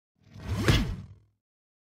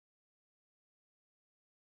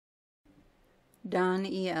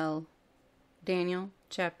Dani'el, Daniel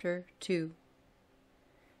chapter 2.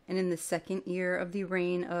 And in the 2nd year of the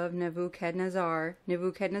reign of Nebuchadnezzar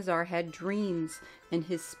had dreams, and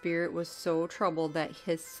his spirit was so troubled that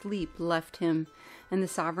his sleep left him. And the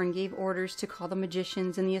sovereign gave orders to call the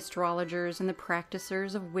magicians and the astrologers and the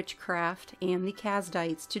practicers of witchcraft and the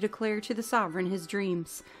Kasdites to declare to the sovereign his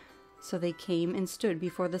dreams. So they came and stood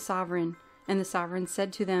before the sovereign, and the sovereign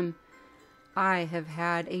said to them, I have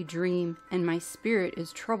had a dream, and my spirit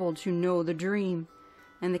is troubled to know the dream.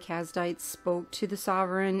 And the Kasdites spoke to the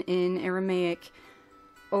sovereign in Aramaic,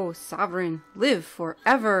 O sovereign, live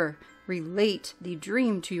forever! Relate the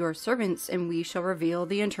dream to your servants, and we shall reveal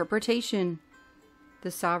the interpretation.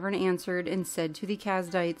 The sovereign answered and said to the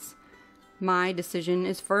Kasdites, My decision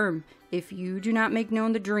is firm. If you do not make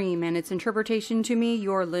known the dream and its interpretation to me,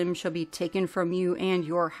 your limbs shall be taken from you, and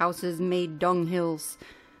your houses made dunghills.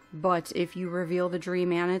 But if you reveal the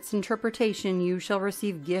dream and its interpretation, you shall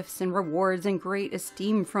receive gifts and rewards and great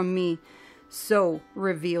esteem from me. So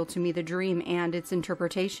reveal to me the dream and its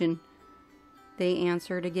interpretation. They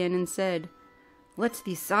answered again and said, Let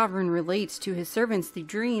the sovereign relate to his servants the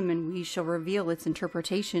dream, and we shall reveal its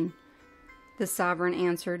interpretation. The sovereign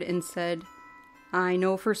answered and said, I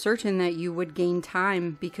know for certain that you would gain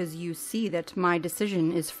time, because you see that my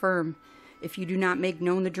decision is firm. If you do not make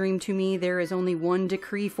known the dream to me, there is only one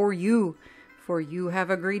decree for you have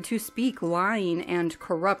agreed to speak lying and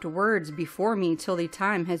corrupt words before me till the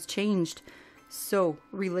time has changed. So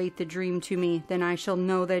relate the dream to me, then I shall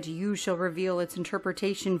know that you shall reveal its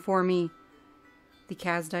interpretation for me. The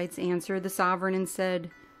Kasdites answered the sovereign and said,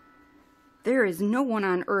 There is no one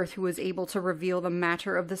on earth who is able to reveal the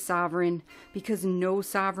matter of the sovereign, because no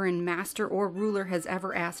sovereign, master, or ruler has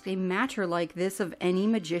ever asked a matter like this of any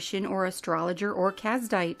magician or astrologer or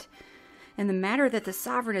Kasdite. And the matter that the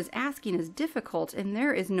sovereign is asking is difficult, and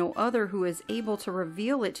there is no other who is able to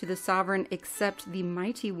reveal it to the sovereign except the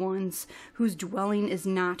mighty ones, whose dwelling is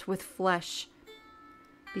not with flesh.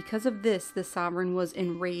 Because of this, the sovereign was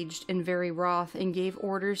enraged and very wroth, and gave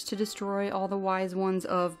orders to destroy all the wise ones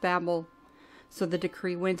of Babel. So the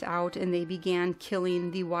decree went out, and they began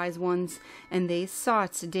killing the wise ones, and they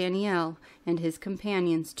sought Daniel and his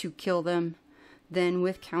companions to kill them. Then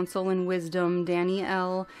with counsel and wisdom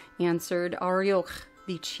Daniel answered Arioch,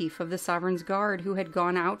 the chief of the sovereign's guard, who had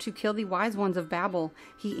gone out to kill the wise ones of Babel.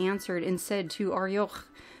 He answered and said to Arioch,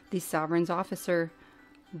 the sovereign's officer,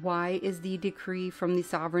 Why is the decree from the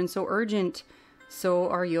sovereign so urgent?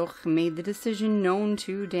 So Arioch made the decision known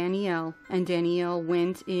to Daniel, and Daniel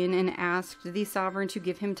went in and asked the sovereign to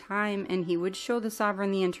give him time, and he would show the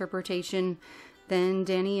sovereign the interpretation. Then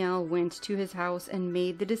Daniel went to his house and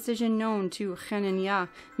made the decision known to Hananiah,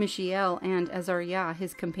 Mishael, and Azariah,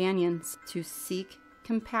 his companions, to seek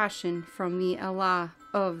compassion from the Eloah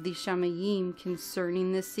of the Shamayim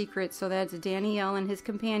concerning this secret, so that Daniel and his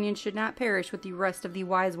companions should not perish with the rest of the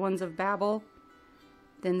wise ones of Babel.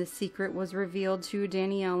 Then the secret was revealed to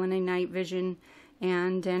Daniel in a night vision,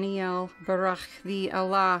 and Daniel barak the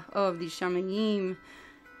Eloah of the Shamayim.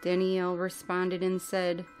 Daniel responded and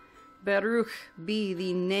said, Baruch be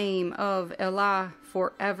the name of Eloah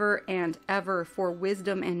forever and ever, for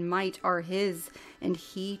wisdom and might are his, and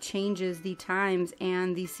he changes the times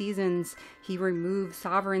and the seasons. He removes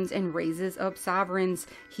sovereigns and raises up sovereigns.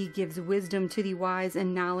 He gives wisdom to the wise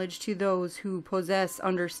and knowledge to those who possess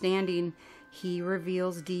understanding. He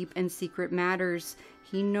reveals deep and secret matters.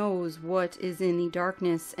 He knows what is in the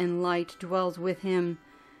darkness, and light dwells with him.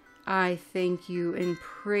 I thank you and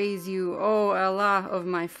praise you, O Eloah of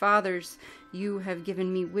my fathers. You have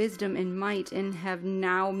given me wisdom and might, and have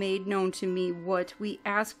now made known to me what we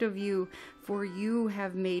asked of you, for you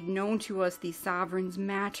have made known to us the sovereign's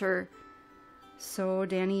matter. So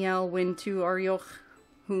Daniel went to Arioch,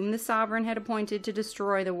 whom the sovereign had appointed to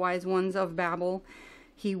destroy the wise ones of Babel.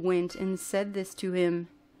 He went and said this to him,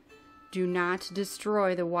 Do not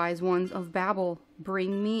destroy the wise ones of Babel.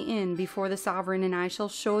 Bring me in before the sovereign, and I shall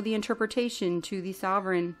show the interpretation to the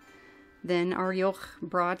sovereign. Then Arioch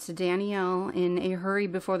brought Daniel in a hurry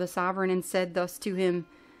before the sovereign, and said thus to him,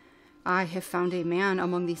 I have found a man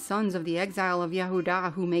among the sons of the exile of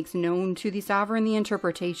Yehudah, who makes known to the sovereign the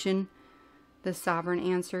interpretation. The sovereign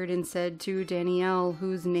answered and said to Daniel,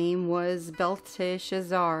 whose name was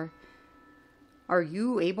Belteshazzar, Are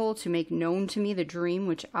you able to make known to me the dream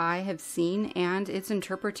which I have seen and its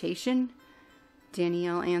interpretation?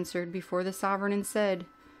 Daniel answered before the sovereign and said,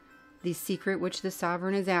 The secret which the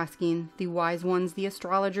sovereign is asking, the wise ones, the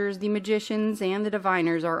astrologers, the magicians, and the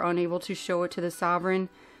diviners are unable to show it to the sovereign.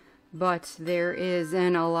 But there is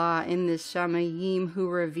an Allah in the Shamayim who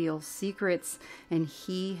reveals secrets, and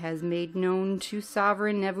he has made known to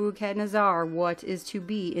sovereign Nebuchadnezzar what is to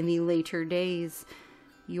be in the later days.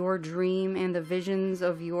 Your dream and the visions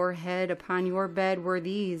of your head upon your bed were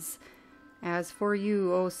these. As for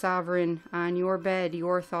you, O sovereign, on your bed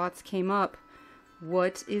your thoughts came up.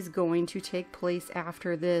 What is going to take place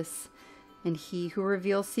after this? And he who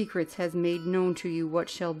reveals secrets has made known to you what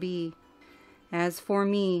shall be. As for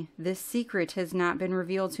me, this secret has not been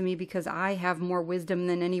revealed to me because I have more wisdom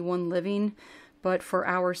than anyone living, but for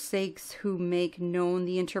our sakes who make known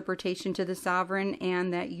the interpretation to the sovereign,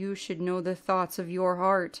 and that you should know the thoughts of your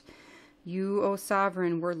heart. You, O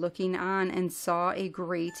sovereign, were looking on and saw a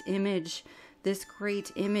great image. This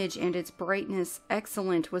great image and its brightness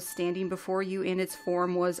excellent was standing before you, and its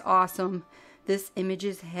form was awesome. This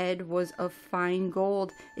image's head was of fine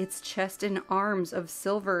gold, its chest and arms of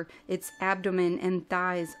silver, its abdomen and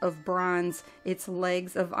thighs of bronze, its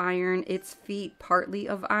legs of iron, its feet partly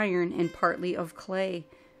of iron and partly of clay.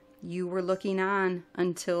 You were looking on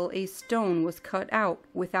until a stone was cut out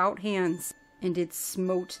without hands, and it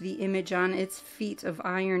smote the image on its feet of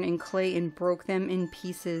iron and clay and broke them in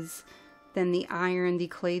pieces. Then the iron, the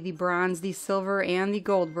clay, the bronze, the silver, and the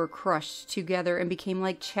gold were crushed together and became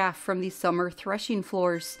like chaff from the summer threshing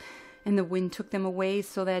floors. And the wind took them away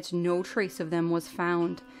so that no trace of them was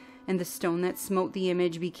found. And the stone that smote the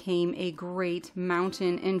image became a great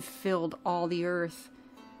mountain and filled all the earth.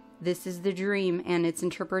 This is the dream and its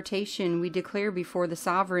interpretation we declare before the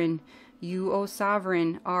sovereign. You, O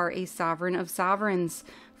sovereign, are a sovereign of sovereigns.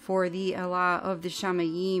 For the Allah of the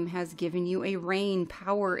Shamayim has given you a reign,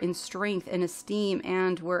 power, and strength, and esteem,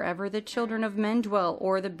 and wherever the children of men dwell,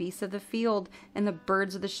 or the beasts of the field, and the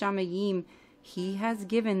birds of the Shamayim, he has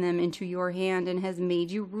given them into your hand, and has made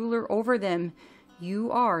you ruler over them.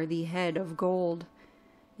 You are the head of gold.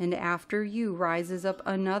 And after you rises up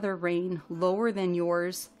another reign, lower than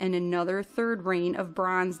yours, and another third reign of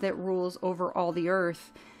bronze that rules over all the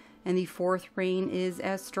earth. And the fourth reign is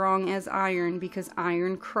as strong as iron, because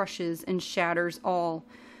iron crushes and shatters all.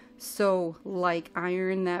 So, like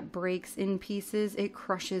iron that breaks in pieces, it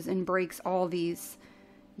crushes and breaks all these.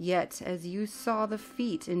 Yet, as you saw the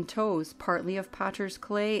feet and toes, partly of potter's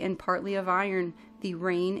clay and partly of iron, the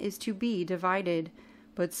reign is to be divided.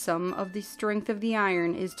 But some of the strength of the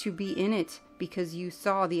iron is to be in it, because you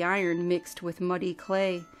saw the iron mixed with muddy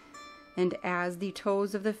clay. And as the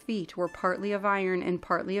toes of the feet were partly of iron and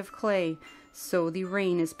partly of clay, so the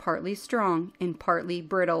reign is partly strong and partly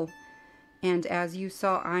brittle. And as you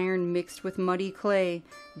saw iron mixed with muddy clay,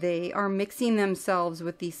 they are mixing themselves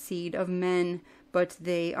with the seed of men, but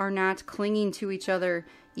they are not clinging to each other,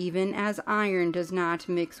 even as iron does not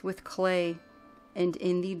mix with clay. And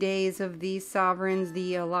in the days of these sovereigns,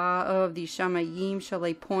 the Allah of the Shamayim shall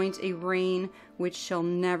appoint a reign which shall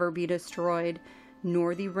never be destroyed,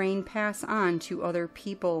 nor the reign pass on to other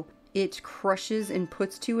people. It crushes and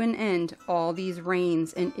puts to an end all these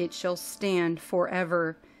reigns, and it shall stand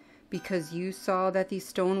forever. Because you saw that the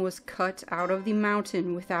stone was cut out of the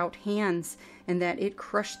mountain without hands, and that it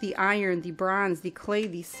crushed the iron, the bronze, the clay,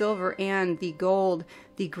 the silver, and the gold,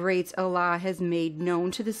 the great Allah has made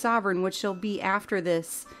known to the sovereign what shall be after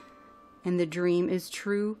this. And the dream is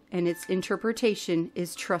true, and its interpretation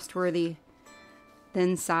is trustworthy.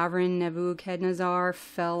 Then sovereign Nebuchadnezzar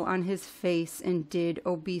fell on his face and did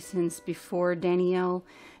obeisance before Dani'el,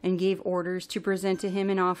 and gave orders to present to him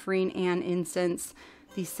an offering and incense.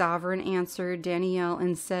 The sovereign answered Dani'el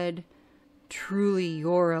and said, Truly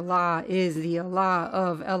your Allah is the Allah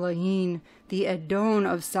of Elohim, the Adon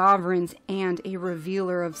of sovereigns, and a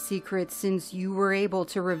revealer of secrets, since you were able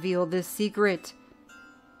to reveal this secret.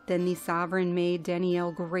 Then the sovereign made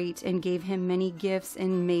Dani'el great, and gave him many gifts,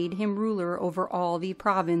 and made him ruler over all the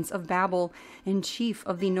province of Babel, and chief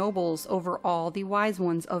of the nobles over all the wise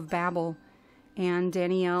ones of Babel. And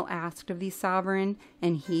Dani'el asked of the sovereign,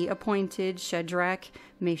 and he appointed Shadrach,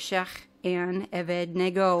 Meshach, and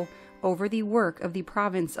Abednego over the work of the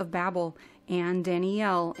province of Babel, and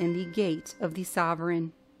Dani'el in the gate of the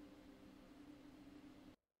sovereign.